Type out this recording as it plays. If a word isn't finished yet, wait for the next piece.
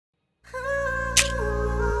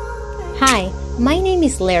Hi, my name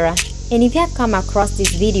is Lara, and if you have come across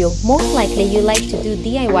this video, most likely you like to do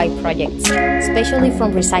DIY projects, especially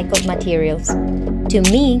from recycled materials. To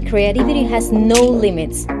me, creativity has no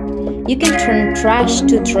limits. You can turn trash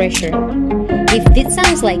to treasure. If this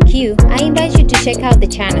sounds like you, I invite you to check out the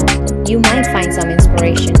channel. You might find some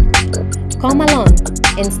inspiration. Come along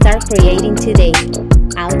and start creating today.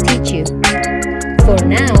 I'll teach you. For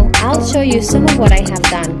now, I'll show you some of what I have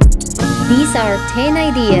done. These are 10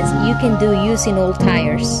 ideas you can do using old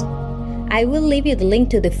tires. I will leave you the link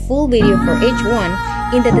to the full video for each one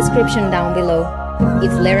in the description down below.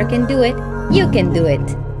 If Lara can do it, you can do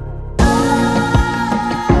it!